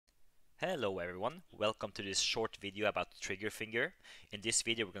Hello everyone, welcome to this short video about the trigger finger. In this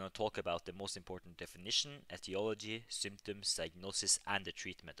video we're going to talk about the most important definition, etiology, symptoms, diagnosis and the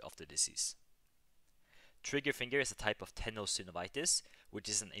treatment of the disease. Trigger finger is a type of tenosynovitis, which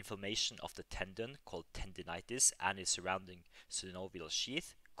is an inflammation of the tendon called tendinitis and its surrounding synovial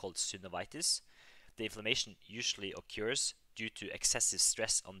sheath called synovitis. The inflammation usually occurs due to excessive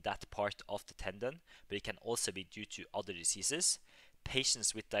stress on that part of the tendon, but it can also be due to other diseases.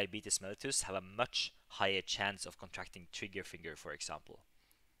 Patients with diabetes mellitus have a much higher chance of contracting trigger finger, for example.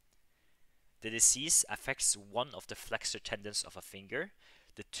 The disease affects one of the flexor tendons of a finger.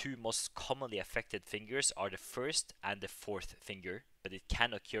 The two most commonly affected fingers are the first and the fourth finger, but it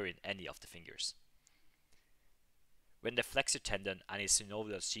can occur in any of the fingers. When the flexor tendon and its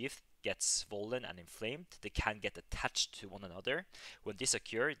synovial sheath gets swollen and inflamed, they can get attached to one another. When this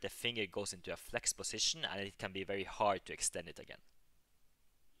occurs, the finger goes into a flex position and it can be very hard to extend it again.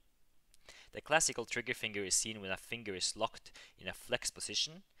 The classical trigger finger is seen when a finger is locked in a flex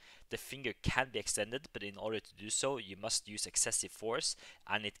position. The finger can be extended, but in order to do so, you must use excessive force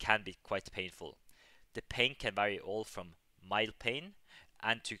and it can be quite painful. The pain can vary all from mild pain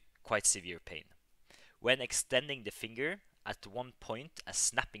and to quite severe pain. When extending the finger, at one point a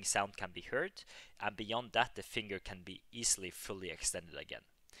snapping sound can be heard, and beyond that the finger can be easily fully extended again.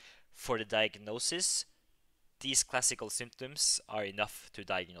 For the diagnosis, these classical symptoms are enough to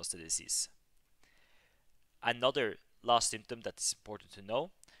diagnose the disease. Another last symptom that is important to know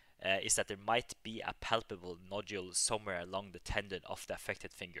is that there might be a palpable nodule somewhere along the tendon of the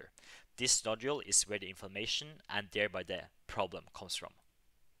affected finger. This nodule is where the inflammation and thereby the problem comes from.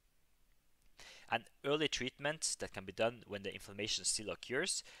 An early treatment that can be done when the inflammation still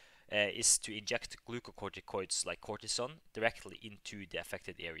occurs is to inject glucocorticoids like cortisone directly into the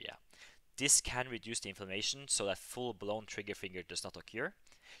affected area. This can reduce the inflammation so that full-blown trigger finger does not occur.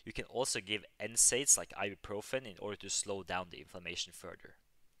 You can also give NSAIDs like ibuprofen in order to slow down the inflammation further.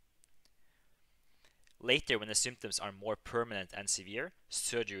 Later, when the symptoms are more permanent and severe,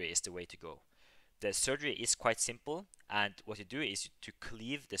 surgery is the way to go. The surgery is quite simple, and what you do is to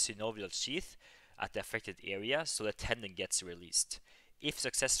cleave the synovial sheath at the affected area so the tendon gets released. If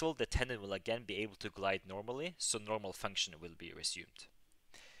successful, the tendon will again be able to glide normally, so normal function will be resumed.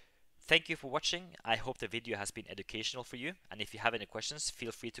 Thank you for watching. I hope the video has been educational for you, and if you have any questions,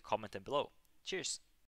 feel free to comment them below. Cheers!